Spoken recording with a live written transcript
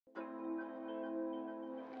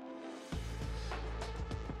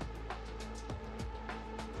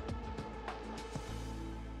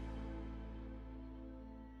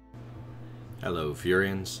Hello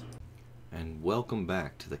Furians, and welcome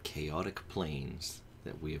back to the chaotic plains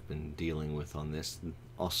that we have been dealing with on this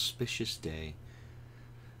auspicious day.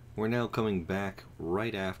 We're now coming back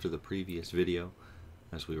right after the previous video,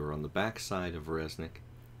 as we were on the back side of Resnick,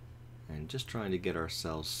 and just trying to get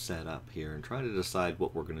ourselves set up here and try to decide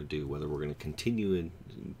what we're going to do, whether we're going to continue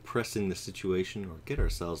in pressing the situation or get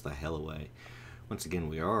ourselves the hell away. Once again,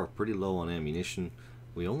 we are pretty low on ammunition.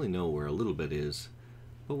 We only know where a little bit is,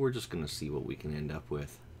 but we're just going to see what we can end up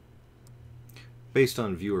with. Based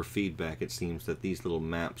on viewer feedback, it seems that these little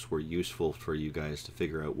maps were useful for you guys to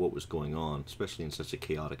figure out what was going on, especially in such a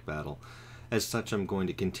chaotic battle. As such, I'm going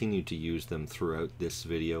to continue to use them throughout this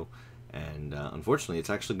video, and unfortunately it's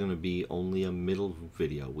actually going to be only a middle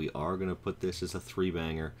video. We are going to put this as a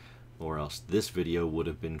 3-banger, or else this video would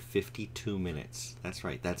have been 52 minutes. That's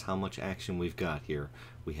right, that's how much action we've got here.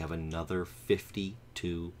 We have another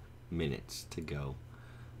 52 minutes to go.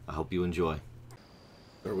 I hope you enjoy.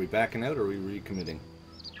 Are we backing out or are we recommitting?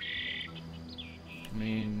 I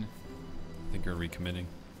mean, I think we're recommitting.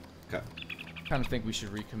 Okay. kind of think we should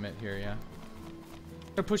recommit here, yeah.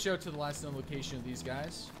 Gonna push out to the last known location of these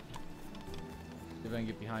guys. See if I can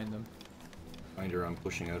get behind them. Finder, I'm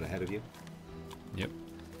pushing out ahead of you. Yep.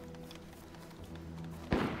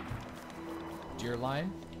 Deer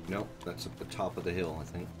line? No, that's at the top of the hill, I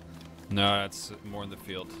think. No, that's more in the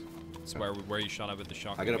field. It's where you shot up with the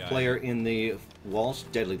shotgun. I got a player in the walls.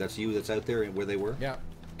 Deadly, that's you that's out there where they were? Yeah.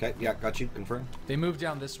 Okay, yeah, got you. Confirm. They moved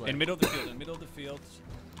down this way. In middle of the field. In middle of the field.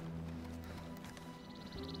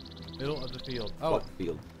 Middle of the field. Oh. What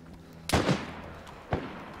field?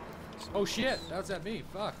 Oh shit! That was at me.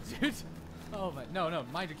 Fuck, dude. Oh my. No,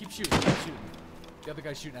 mind you, keep shooting. Keep shooting. The other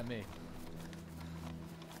guy's shooting at me.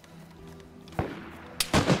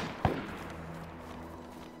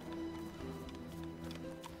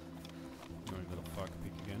 Little fuck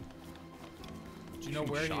peek again. Do you know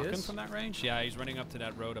where he is? From that range? Yeah, he's running up to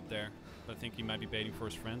that road up there. But I think he might be baiting for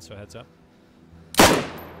his friend, so heads up.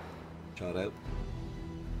 Shot out.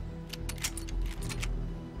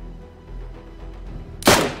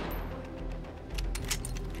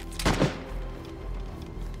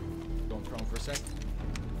 Going prone for a sec.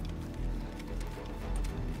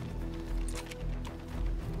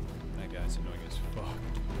 That guy's annoying as fuck.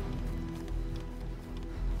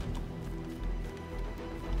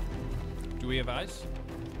 Do we have eyes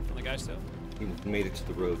on the guy still? He made it to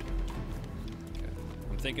the road. Okay.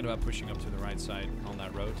 I'm thinking about pushing up to the right side on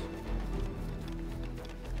that road.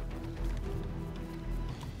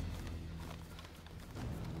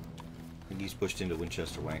 I think he's pushed into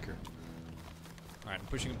Winchester Wanker. Alright, I'm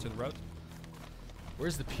pushing him to the road.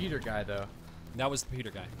 Where's the Peter guy though? That was the Peter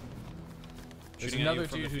guy. There's Shooting at another you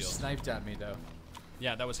from dude the who field. sniped at me though.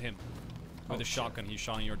 Yeah, that was him. With Oh, a shotgun, he's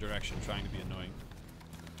shot in your direction, trying to be annoying.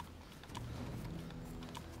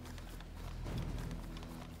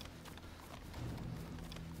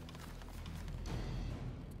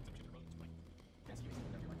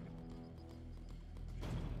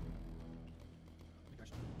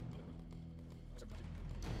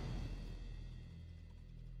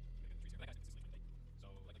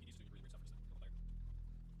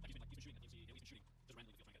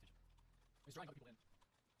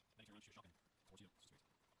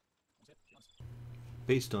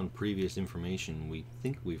 Based on previous information, we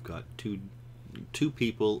think we've got two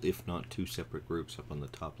people, if not two separate groups up on the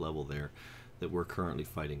top level there that we're currently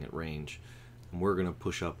fighting at range. And we're going to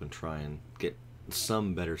push up and try and get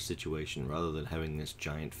some better situation rather than having this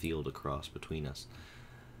giant field across between us.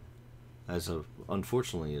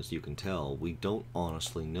 Unfortunately, as you can tell, we don't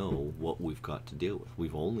honestly know what we've got to deal with.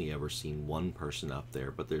 We've only ever seen one person up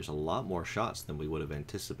there, but there's a lot more shots than we would have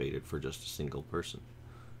anticipated for just a single person.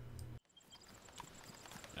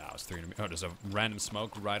 I was 3 enemy. Oh, there's a random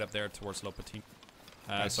smoke right up there towards Lopatin.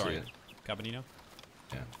 I see Sorry, it. Cabanino?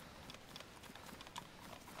 Yeah.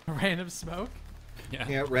 Random smoke? Yeah.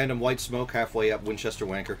 Yeah, random white smoke halfway up Winchester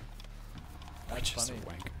Wanker. That's Just a funny.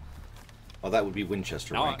 wank. Oh, that would be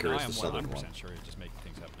Winchester Now Wanker I is the am southern 100% one. sure you're just making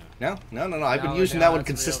things up now. No. I've been No, using no, that one that's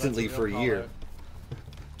real, consistently that's for a real year. call-out.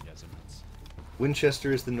 Yes, it is.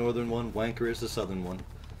 Winchester is the northern one, Wanker is the southern one.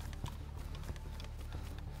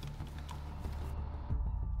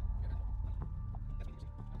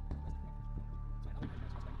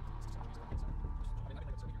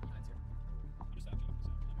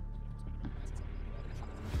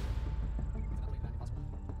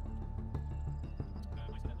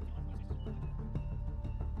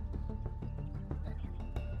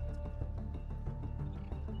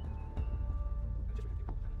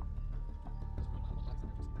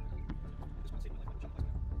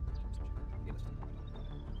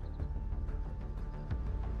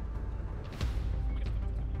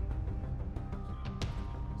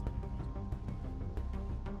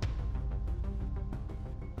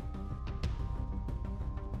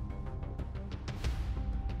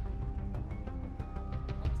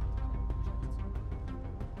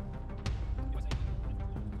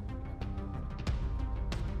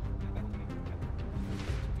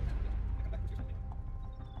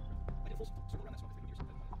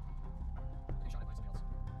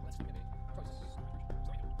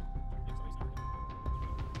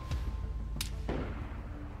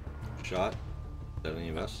 shot? Is that any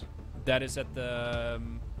of us? That is at the...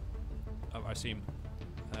 oh, I see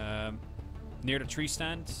him. Near the tree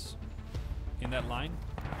stand. In that line.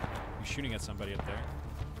 He's shooting at somebody up there.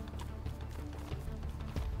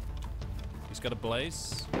 He's got a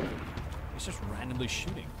blaze. He's just randomly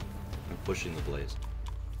shooting. I'm pushing the blaze.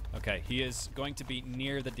 Okay, he is going to be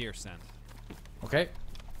near the deer stand. Okay.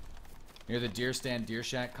 Near the deer stand, deer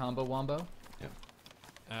shack combo wombo.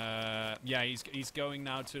 Yeah, he's going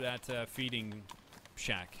now to that feeding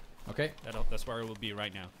shack. Okay. That's where it will be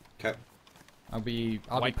right now. Okay. I'll be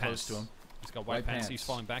White close pants. to him. He's got white pants. He's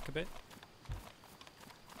falling back a bit.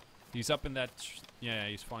 He's up in that. Yeah,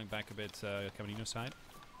 he's falling back a bit. Caminino side.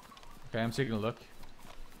 Okay, I'm taking a look.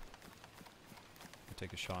 I'll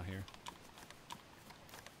take a shot here.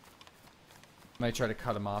 Might try to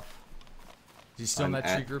cut him off. Is he still in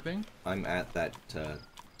that tree grouping? I'm at that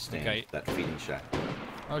stand, Okay. that feeding shack.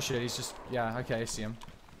 Oh shit, he's just... Yeah, okay, I see him.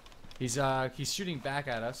 He's shooting back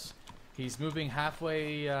at us. He's moving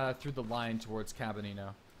halfway through the line towards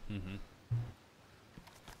Cabanino. Mm-hmm.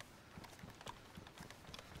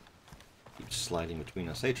 Keeps sliding between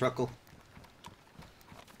us. Hey, Truckle.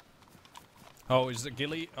 Oh, is it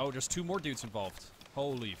Gilly? Oh, there's 2 more dudes involved.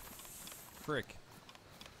 Holy frick.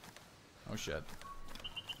 Oh shit.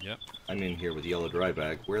 Yep. I'm in here with yellow dry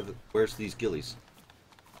bag. Where's these gillies?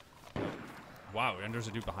 Wow, and there's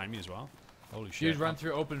a dude behind me as well. Holy shit. Dude, run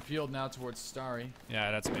through open field now towards Starry.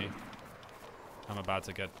 Yeah, that's me. I'm about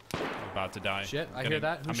to die. Shit, I hear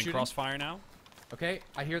that. Who's I'm shooting? in crossfire now. Okay,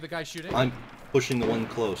 I hear the guy shooting. I'm pushing the one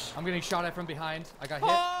close. I'm getting shot at from behind. I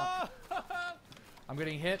got hit. I'm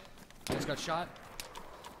getting hit. I just got shot.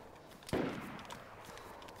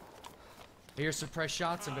 I hear suppressed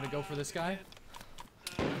shots. I'm gonna go for this guy.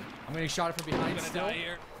 I'm getting shot at from behind I'm gonna still. die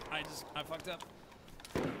here. I fucked up.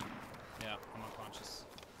 Yeah, I'm unconscious.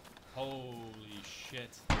 Holy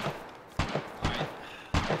shit. Alright.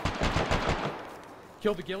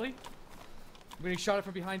 Killed the ghillie. I'm getting shot at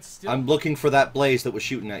from behind still. I'm looking for that blaze that was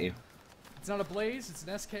shooting at you. It's not a blaze. It's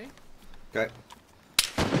an SK. Okay.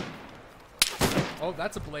 Oh,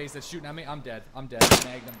 that's a blaze that's shooting at me. I'm dead. I'm dead.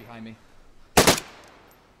 Magnum behind me.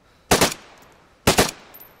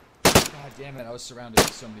 God damn it. I was surrounded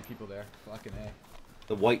with so many people there. Fucking A.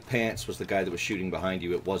 The white pants was the guy that was shooting behind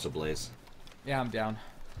you. It was a blaze. Yeah, I'm down.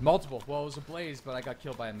 Multiple. Well, it was a blaze, but I got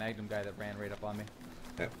killed by a Magnum guy that ran right up on me.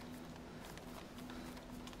 Okay.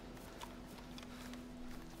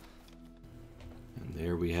 And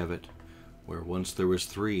there we have it. Where once there was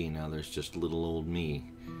 3, now there's just little old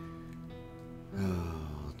me.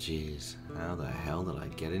 Oh, jeez. How the hell did I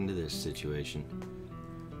get into this situation?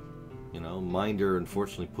 You know, Minder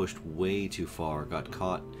unfortunately pushed way too far, got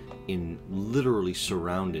caught in literally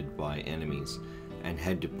surrounded by enemies, and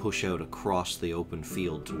had to push out across the open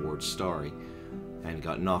field towards Starry, and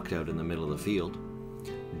got knocked out in the middle of the field.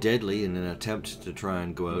 Deadly, in an attempt to try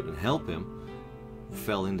and go out and help him,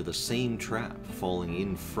 fell into the same trap, falling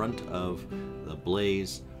in front of the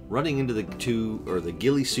blaze, running into the the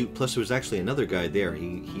ghillie suit, plus there was actually another guy there.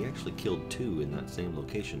 He actually killed 2 in that same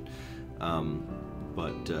location.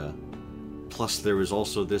 Plus there was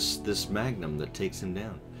also this Magnum that takes him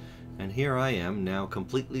down. And here I am, now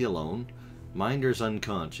completely alone. Minder's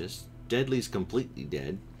unconscious, Deadly's completely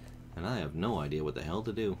dead, and I have no idea what the hell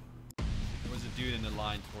to do. There was a dude in the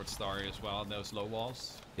line towards Starry as well, those low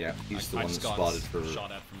walls. Yeah, he's the I one that just got spotted for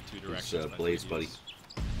shot at from 2 his directions. but I blaze think he buddy. was-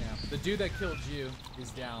 Yeah. The dude that killed you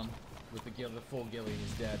is down with the full ghillie.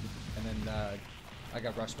 He's dead. And then I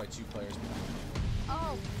got rushed by 2 players behind me.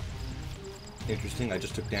 Oh, Interesting, I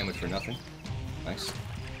just took damage for nothing. Nice.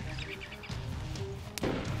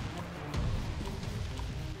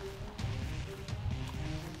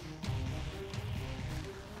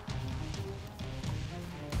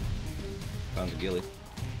 Found the ghillie. Yeah,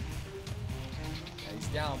 he's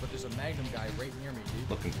down, but there's a Magnum guy right near me, dude.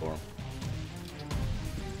 Looking for him.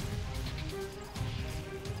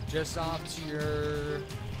 Just off to your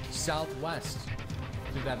southwest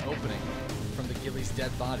through that opening from the ghillie's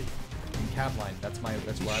dead body in cab line. That's He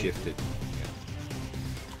where I shifted.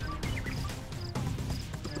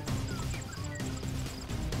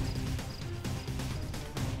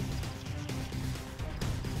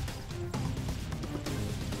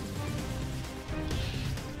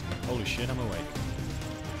 Holy shit, I'm awake.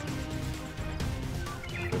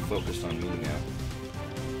 They're focused on me now.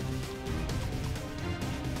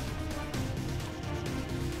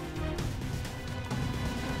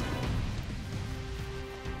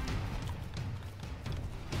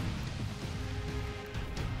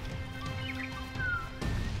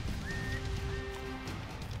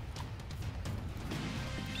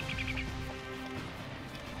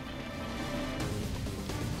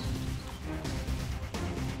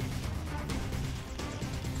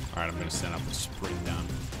 Alright, I'm gonna stand up and sprint down.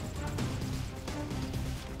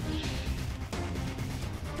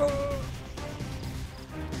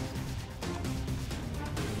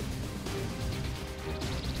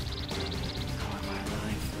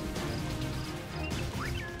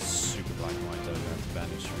 Super black and white though, I have to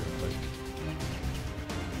bandage real quick.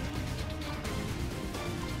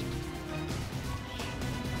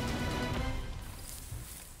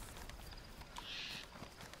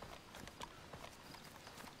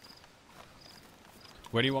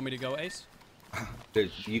 Where do you want me to go, Ace?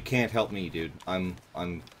 Dude, you can't help me, dude. I'm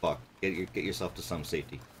fucked. Get yourself to some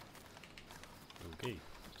safety. Okay.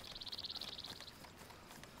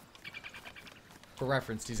 For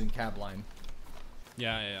reference, he's in cab line.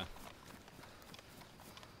 Yeah.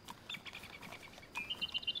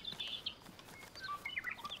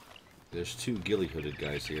 There's 2 ghillie hooded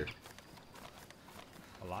guys here.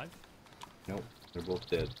 Alive? Nope, they're both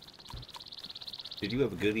dead. Did you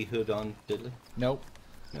have a ghillie hood on, Diddley? Nope.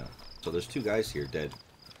 No. So there's 2 guys here dead.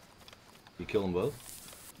 You kill them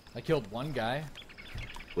both? I killed one guy.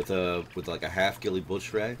 With like a half ghillie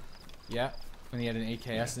bush rag? Yeah. When he had an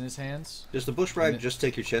AKS in his hands. Does the bush rag just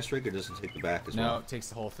take your chest rig or does it take the back as well? No, it takes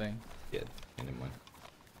the whole thing. Yeah, never mind.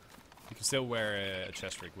 You can still wear a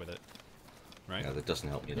chest rig with it, right? Yeah, that doesn't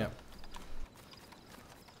help me though. Yeah.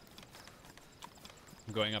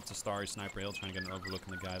 I'm going up to Starry Sniper Hill trying to get an overlook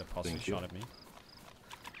on the guy that possibly Thank you. shot at me.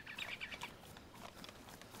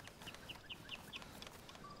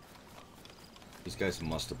 These guys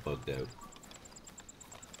must have bugged out.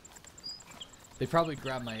 They probably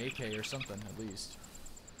grabbed my AK or something, at least.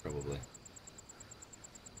 Probably.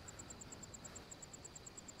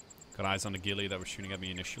 Got eyes on the ghillie that was shooting at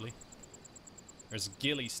me initially. There's a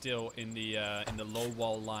ghillie still in the low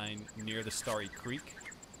wall line near the Starry Creek,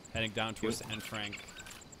 heading down towards the N Frank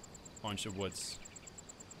bunch of woods.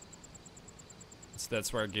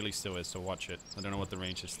 That's where a ghillie still is, so watch it. I don't know what the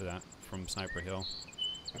range is to that from Sniper Hill.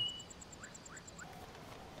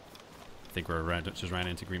 I think we're just ran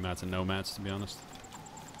into green mats and no mats, to be honest.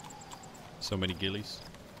 So many ghillies.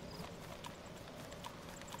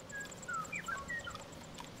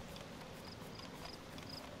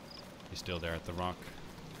 He's still there at the rock.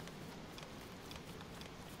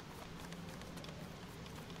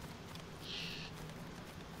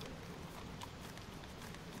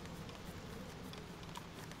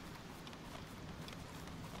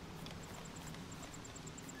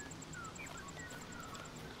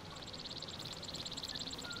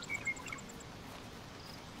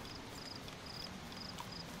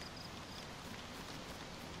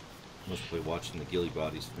 Mostly watching the ghillie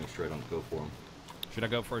bodies to make sure I don't go for them. Should I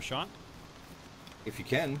go for a shot? If you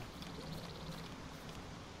can.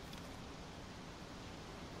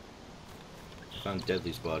 Found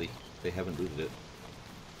Deadly's body. They haven't looted it.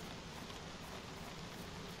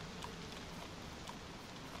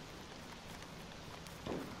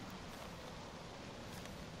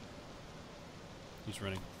 He's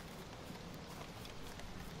running.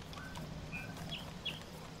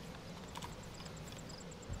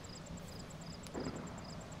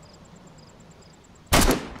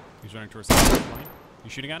 He's running towards the line. You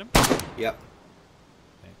shooting at him? Yep.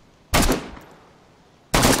 Okay.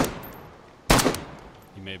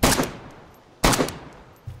 He may be.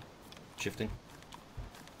 Shifting.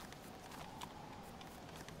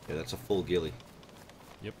 Yeah, that's a full ghillie.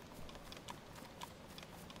 Yep.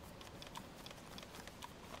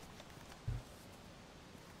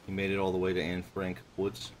 He made it all the way to Anne Frank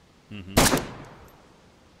Woods. Mm-hmm.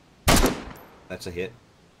 That's a hit.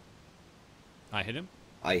 I hit him?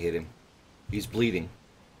 I hit him. He's bleeding.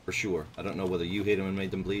 For sure. I don't know whether you hit him and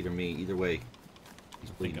made them bleed or me. Either way, he's I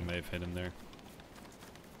think bleeding. I may have hit him there.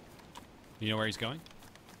 You know where he's going?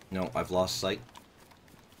 No, I've lost sight.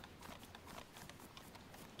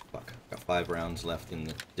 Fuck. Got 5 rounds left in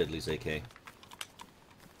the Deadly's AK.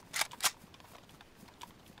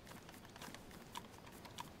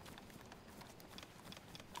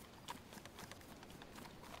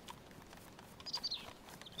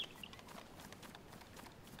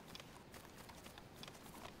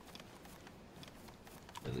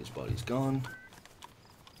 Deadly's body's gone.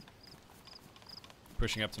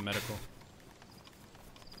 Pushing up to medical.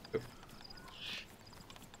 Yep.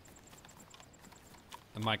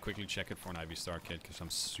 I might quickly check it for an Ivy Star kit because I'm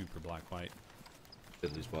super black white.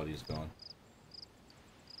 Deadly's body is gone.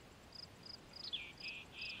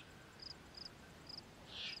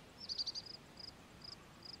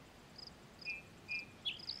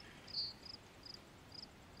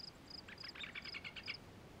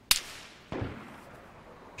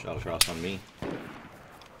 Shot across on me.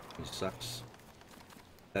 He sucks.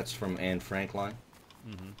 That's from Anne Frank line.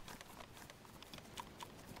 Mm-hmm.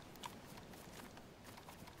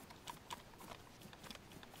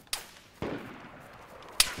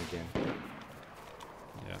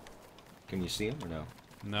 Can you see him or no?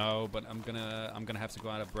 No, but I'm gonna have to go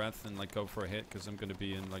out of breath and like go for a hit because I'm gonna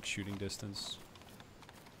be in like shooting distance.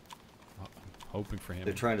 I'm hoping for him.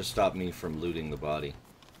 They're trying to stop me from looting the body.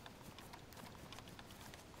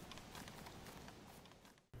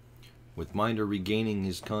 With Minder regaining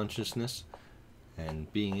his consciousness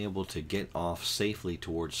and being able to get off safely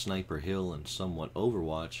towards Sniper Hill and somewhat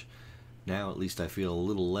Overwatch, now at least I feel a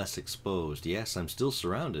little less exposed. Yes, I'm still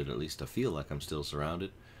surrounded, at least I feel like I'm still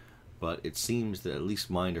surrounded, but it seems that at least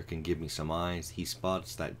Minder can give me some eyes. He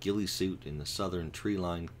spots that ghillie suit in the southern tree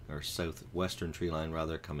line, or southwestern tree line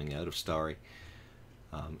rather, coming out of Starry.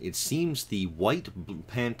 It seems the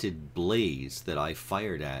white-panted blaze that I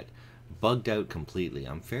fired at bugged out completely.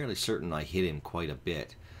 I'm fairly certain I hit him quite a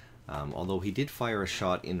bit. Although he did fire a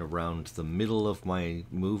shot in around the middle of my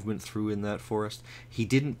movement through in that forest, he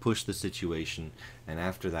didn't push the situation, and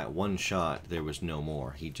after that one shot, there was no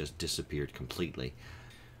more. He just disappeared completely.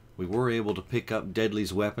 We were able to pick up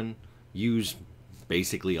Deadly's weapon, use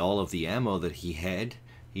basically all of the ammo that he had.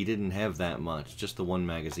 He didn't have that much, just the one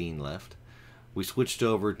magazine left. We switched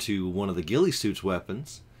over to one of the ghillie suit's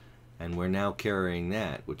weapons, and we're now carrying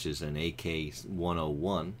that, which is an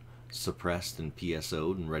AK-101, suppressed and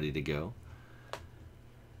PSO'd and ready to go.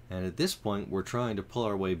 And at this point, we're trying to pull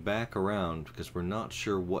our way back around because we're not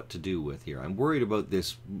sure what to do with here. I'm worried about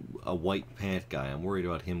this white pant guy. I'm worried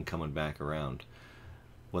about him coming back around.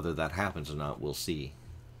 Whether that happens or not, we'll see.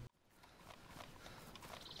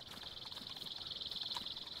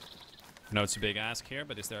 I know it's a big ask here,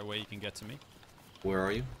 but is there a way you can get to me? Where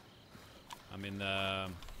are you? I'm in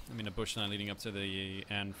the bush line leading up to the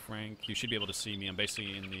Anne Frank. You should be able to see me. I'm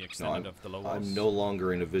basically in the extended of the low walls. I'm no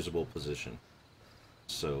longer in a visible position.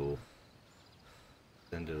 So,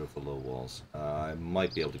 extended of the low walls. I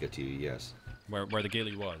might be able to get to you, yes. Where the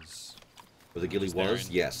ghillie was. Where the ghillie was?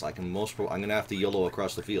 Yes, I can I'm going to have to YOLO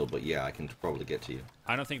across the field, but yeah, I can probably get to you.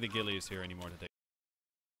 I don't think the ghillie is here anymore today.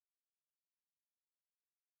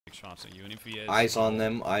 Shots at you, and if he is... Eyes on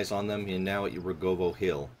them, and now at your Rogovo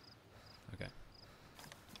Hill. Okay.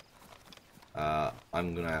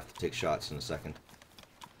 I'm going to have to take shots in a second.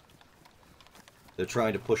 They're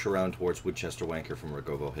trying to push around towards Woodchester Wanker from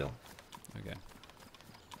Rogovo Hill. Okay.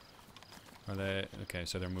 Are they... Okay,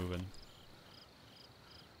 so they're moving.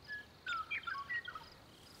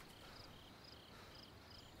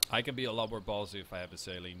 I could be a lot more ballsy if I have a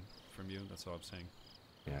saline from you, that's all I'm saying.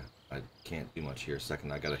 Yeah, I can't do much here.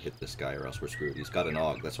 Second, I gotta hit this guy or else we're screwed. He's got an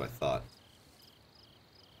AUG, that's what I thought.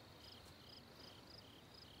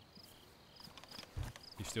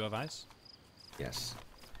 You still have eyes? Yes.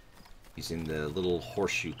 He's in the little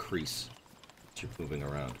horseshoe crease that you're moving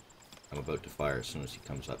around. I'm about to fire as soon as he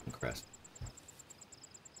comes up and crest.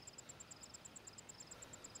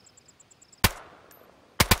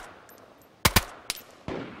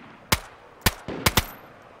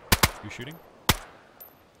 You shooting?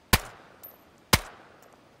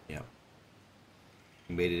 Yeah.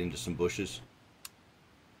 He made it into some bushes.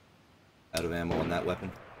 Out of ammo on that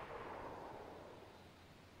weapon.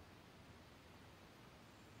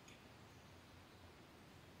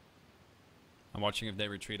 I'm watching if they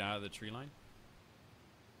retreat out of the tree line.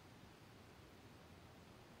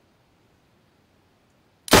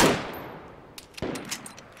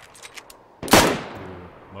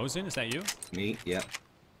 Mosin, is that you? Me? Yeah.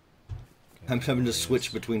 Okay, I'm having to there he switch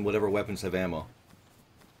is. between whatever weapons have ammo.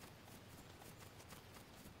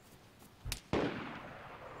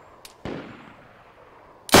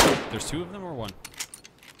 There's two of them or one?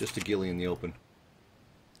 Just a ghillie in the open.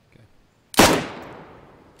 Okay.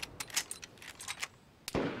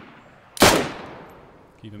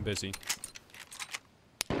 Keep him busy.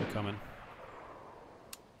 I'm coming.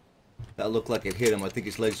 That looked like it hit him. I think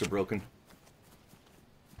his legs are broken.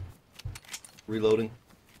 Reloading.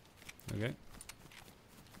 Okay.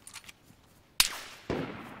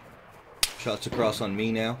 Shots across on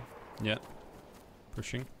me now. Yeah.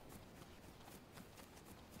 Pushing.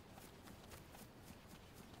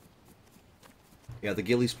 Yeah, the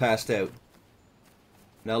ghillie's passed out.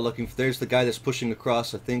 Now looking for... There's the guy that's pushing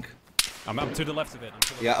across, I think. I'm to the left of it.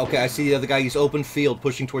 Yeah, okay, I see the other guy. He's open field,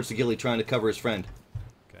 pushing towards the ghillie, trying to cover his friend.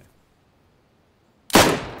 Okay.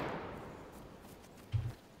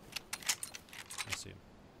 I see him.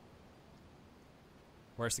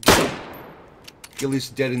 Where's the guy? Ghillie's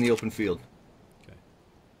dead in the open field.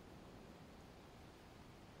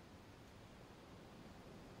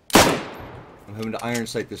 Okay. I'm having to iron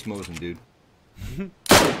sight this Mosin, dude.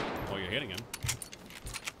 Oh, you're hitting him.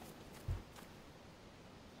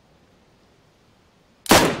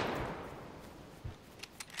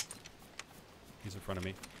 He's in front of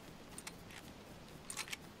me.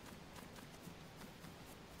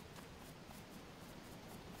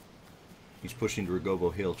 He's pushing to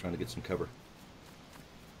Ragovo Hill, trying to get some cover.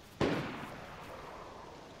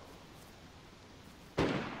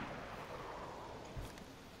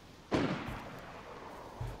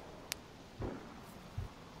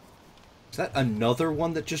 Is that another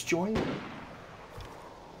one that just joined?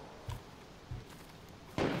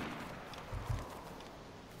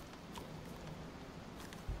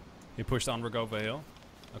 He pushed on Rogova Hill.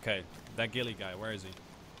 Okay, that ghillie guy, where is he?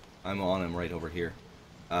 I'm on him right over here.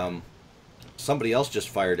 Somebody else just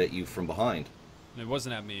fired at you from behind. It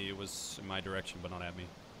wasn't at me, it was in my direction, but not at me.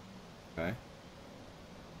 Okay.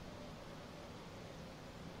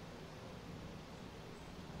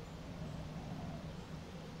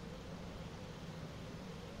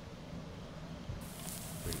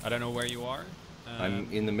 I don't know where you are.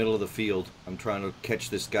 I'm in the middle of the field. I'm trying to catch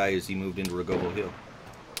this guy as he moved into Ragovo Hill.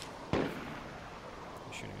 You're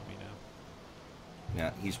shooting at me now.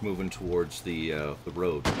 Yeah, he's moving towards the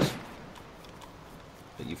road.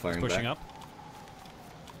 That you firing Pushing back?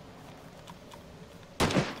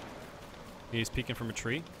 up. He's peeking from a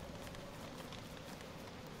tree.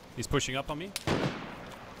 He's pushing up on me.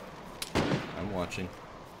 I'm watching.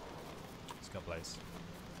 He's got Blaze.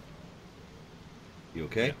 You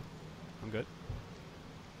okay? Yeah, I'm good.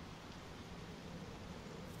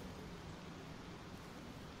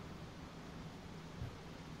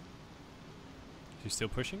 He's still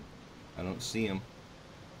pushing? I don't see him.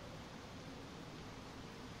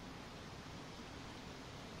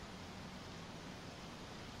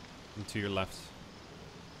 And to your left.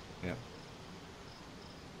 Yeah.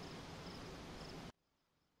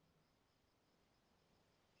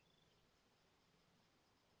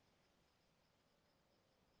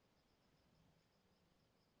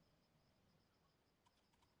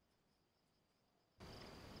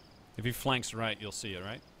 If he flanks right, you'll see it,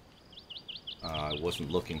 right? I wasn't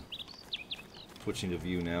looking. Switching to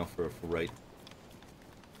view now for right.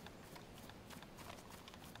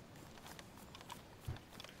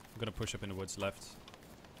 I'm gonna push up in the woods left.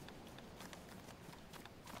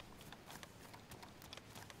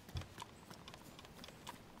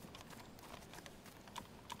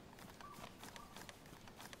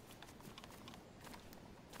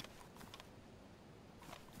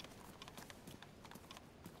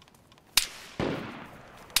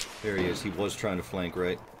 There he is. He was trying to flank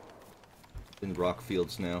right. In the rock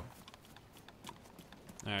fields now.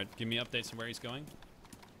 Alright, give me updates on where he's going.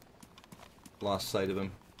 Lost sight of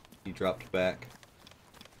him. He dropped back.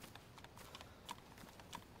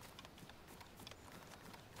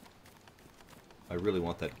 I really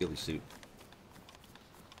want that ghillie suit.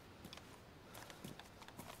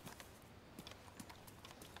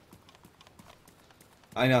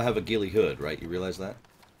 I now have a ghillie hood, right? You realize that?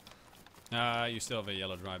 You still have a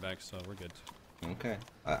yellow dryback, so we're good. Okay.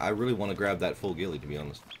 I really want to grab that full ghillie, to be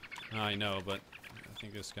honest. I know, but I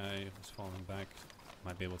think this guy is falling back.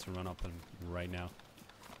 Might be able to run up him right now.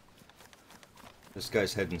 This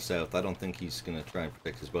guy's heading south. I don't think he's going to try and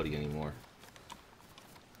protect his buddy anymore.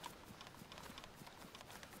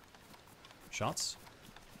 Shots?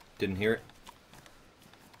 Didn't hear it?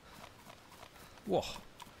 Whoa.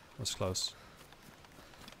 That's close.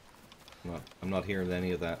 I'm not hearing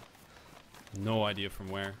any of that. No idea from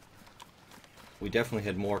where. We definitely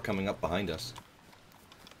had more coming up behind us.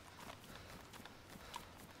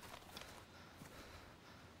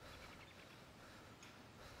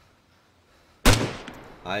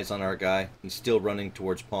 Eyes on our guy. He's still running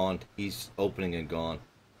towards pond. He's opening and gone.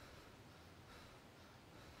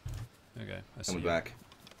 Okay, I see Coming you. back.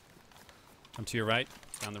 I'm to your right,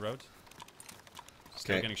 down the road.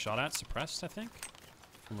 Still Okay. getting shot at, suppressed, I think.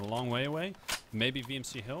 From a long way away. Maybe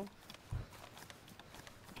VMC Hill.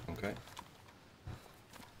 Okay.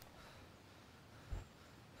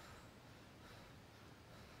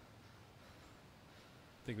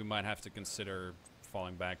 I think we might have to consider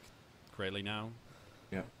falling back greatly now.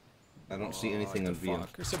 Yeah. I don't see anything on What the VM.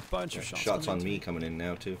 fuck? There's a bunch of Shots on coming me into coming in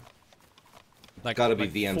now too. Like, Gotta be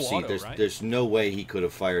like full VMC. auto, there's right? there's no way he could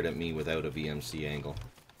have fired at me without a VMC angle.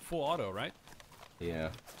 Full auto, right? Yeah.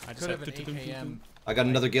 I Could have an 8 a.m. I got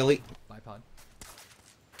another ghillie. bipod.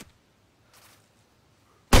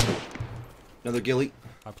 Another ghillie.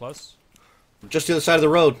 How close? Just the other side of the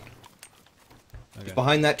road. Okay.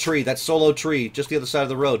 Behind that tree. That solo tree. Just the other side of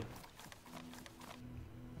the road.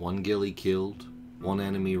 One ghillie killed. One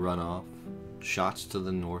enemy run off. Shots to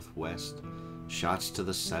the northwest. Shots to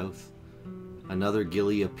the south. Another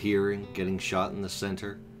ghillie appearing. Getting shot in the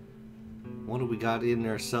center. What have we got in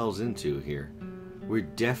ourselves into here? We're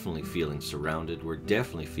definitely feeling surrounded. We're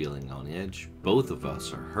definitely feeling on edge. Both of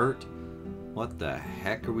us are hurt. What the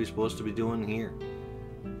heck are we supposed to be doing here?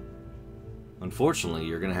 Unfortunately,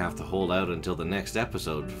 you're going to have to hold out until the next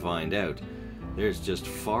episode to find out. There's just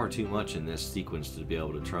far too much in this sequence to be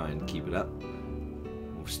able to try and keep it up.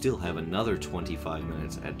 We'll still have another 25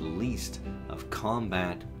 minutes at least of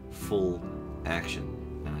combat full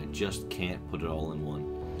action, and I just can't put it all in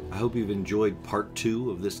one. I hope you've enjoyed part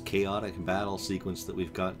 2 of this chaotic battle sequence that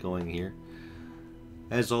we've got going here.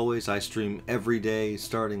 As always, I stream every day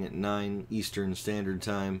starting at 9 Eastern Standard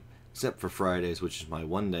Time, except for Fridays, which is my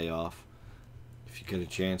one day off. If you get a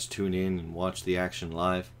chance, tune in and watch the action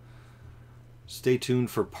live. Stay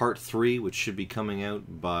tuned for part 3, which should be coming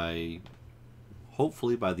out by,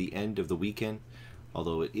 hopefully by the end of the weekend.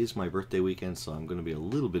 Although it is my birthday weekend, so I'm going to be a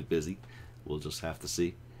little bit busy. We'll just have to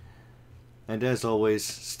see. And as always,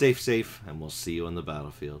 stay safe, and we'll see you on the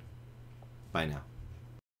battlefield. Bye now.